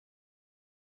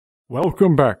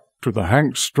Welcome back to the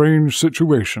Hank Strange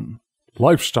Situation,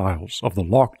 Lifestyles of the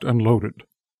Locked and Loaded.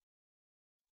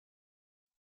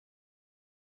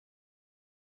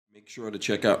 Make sure to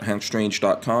check out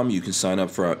hankstrange.com. You can sign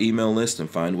up for our email list and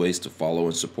find ways to follow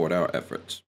and support our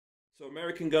efforts. So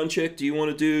American Gun Chick, do you want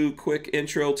to do a quick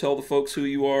intro, tell the folks who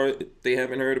you are if they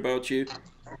haven't heard about you?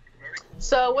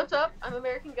 So what's up? I'm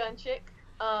American Gun Chick.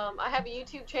 I have a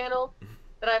YouTube channel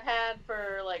that I've had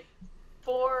for like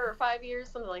 4 or 5 years,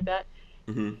 something like that,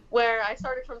 where I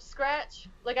started from scratch.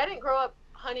 Like, I didn't grow up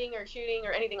hunting or shooting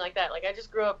or anything like that. Like, I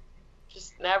just grew up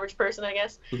just an average person, I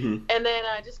guess. And then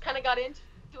I just kind of got into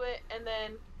it and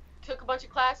then took a bunch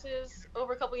of classes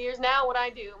over a couple of years. Now what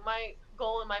I do, my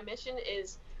goal and my mission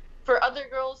is for other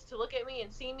girls to look at me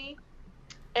and see me.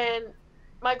 And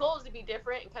my goal is to be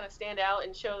different and kind of stand out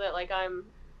and show that, like, I'm,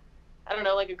 I don't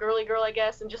know, like a girly girl, I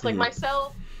guess, and just like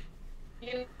myself.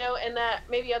 You know, and that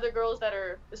maybe other girls that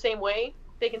are the same way,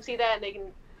 they can see that and they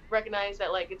can recognize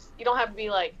that, like, it's, you don't have to be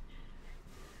like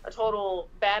a total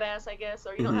badass, I guess,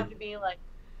 or you don't have to be like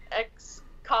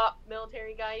ex-cop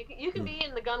military guy. You can be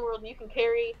in the gun world and you can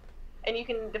carry and you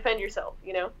can defend yourself,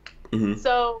 you know?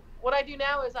 So what I do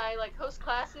now is I like host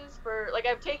classes for, like,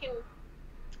 I've taken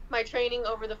my training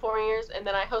over the 4 years and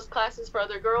then I host classes for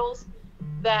other girls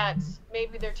that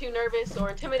maybe they're too nervous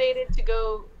or intimidated to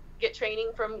go get training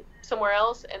from somewhere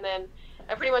else, and then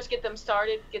I pretty much get them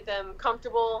started, get them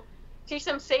comfortable, teach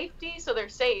them safety so they're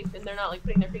safe and they're not like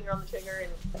putting their finger on the trigger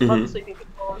and harm sleeping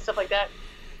people and stuff like that,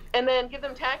 and then give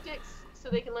them tactics so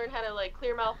they can learn how to like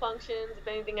clear malfunctions if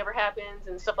anything ever happens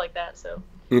and stuff like that. So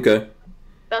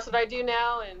that's what I do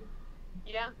now. And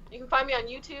yeah, you can find me on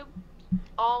YouTube,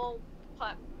 all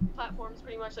platforms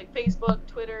pretty much, like Facebook,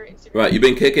 Twitter, Instagram. Right, you've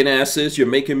been kicking asses, you're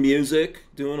making music,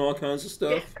 doing all kinds of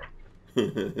stuff.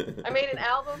 I made an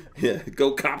album. Yeah,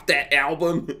 go cop that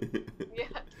album. Yeah.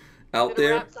 Out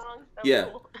there. Rap song. Yeah.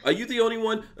 Cool. Are you the only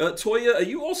one? Toya, are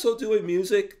you also doing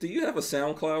music? Do you have a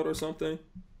SoundCloud or something?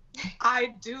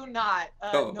 I do not.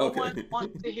 No okay. one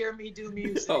wants to hear me do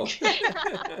music. Oh.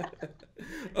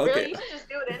 Really, you should just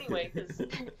do it anyway, because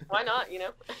why not, you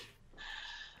know?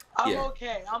 I'm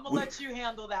okay. I'm going to let you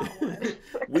handle that one.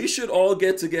 We should all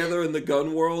get together in the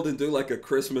gun world and do like a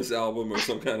Christmas album or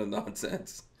some kind of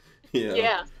nonsense.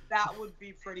 Yeah. That would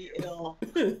be pretty ill.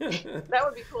 That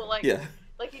would be cool. Like,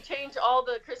 like you change all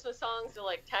the Christmas songs to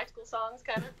like tactical songs,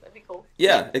 kind of. That'd be cool.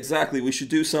 Yeah, exactly. We should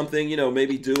do something, you know,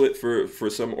 maybe do it for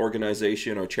some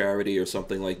organization or charity or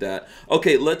something like that.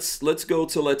 Okay, let's go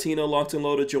to Latina Locked and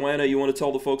Loaded. Joanna, you want to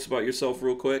tell the folks about yourself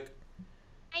real quick?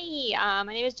 Hi,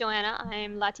 my name is Joanna.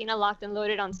 I'm Latina Locked and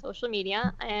Loaded on social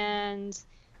media, and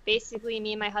basically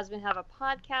me and my husband have a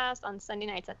podcast on Sunday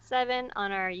nights at 7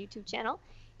 on our YouTube channel.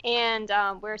 And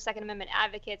we're Second Amendment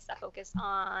advocates that focus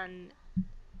on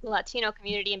the Latino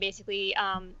community and basically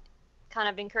kind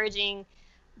of encouraging,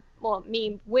 well,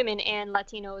 women and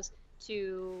Latinos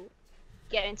to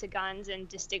get into guns and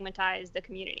destigmatize the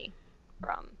community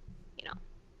from, you know,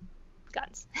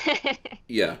 guns.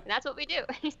 Yeah. And that's what we do.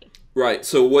 Right.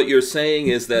 So what you're saying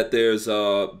is that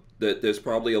there's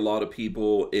probably a lot of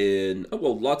people in,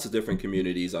 well, lots of different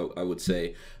communities, I would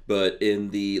say, but in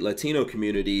the Latino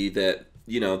community that,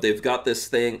 you know, they've got this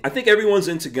thing. I think everyone's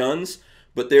into guns,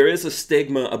 but there is a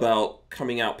stigma about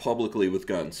coming out publicly with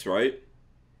guns, right?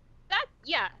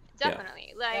 Yeah,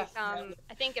 definitely. Like, I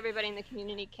think everybody in the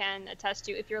community can attest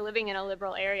to, if you're living in a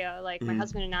liberal area, like my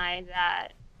husband and I, that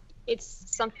it's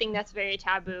something that's very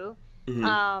taboo. And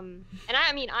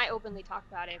I mean, I openly talk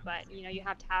about it, but, you know, you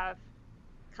have to have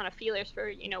kind of feelers for,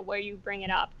 you know, where you bring it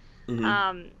up.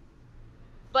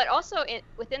 But also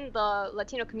within the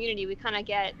Latino community, we kind of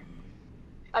get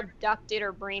abducted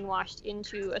or brainwashed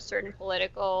into a certain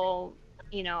political,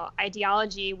 you know,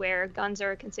 ideology where guns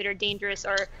are considered dangerous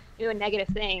or, you know, a negative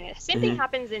thing. Same thing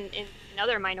happens in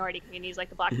other minority communities like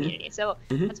the Black community. So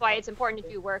that's why it's important to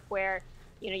do work where,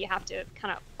 you know, you have to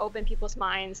kind of open people's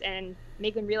minds and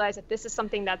make them realize that this is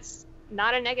something that's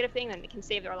not a negative thing and it can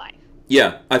save their life.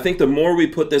 Yeah, I think the more we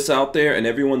put this out there and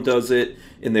everyone does it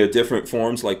in their different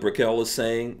forms, like Brickell is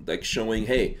saying, like showing,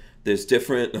 hey, there's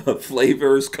different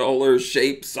flavors, colors,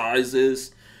 shapes,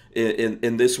 sizes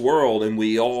in this world, and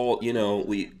we all, you know,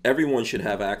 everyone should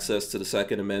have access to the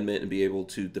Second Amendment and be able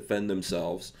to defend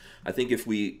themselves. I think if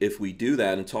we do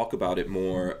that and talk about it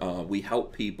more, we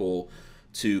help people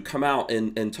to come out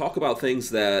and talk about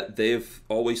things that they've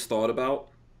always thought about.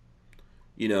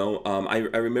 You know, I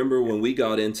remember when we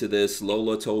got into this,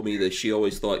 Lola told me that she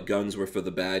always thought guns were for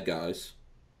the bad guys.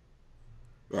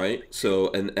 Right?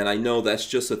 So, and I know that's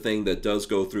just a thing that does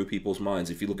go through people's minds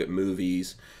if you look at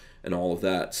movies and all of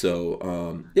that.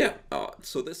 So, yeah,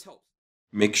 so this helps.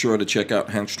 Make sure to check out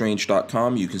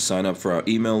hankstrange.com. You can sign up for our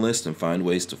email list and find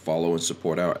ways to follow and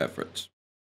support our efforts.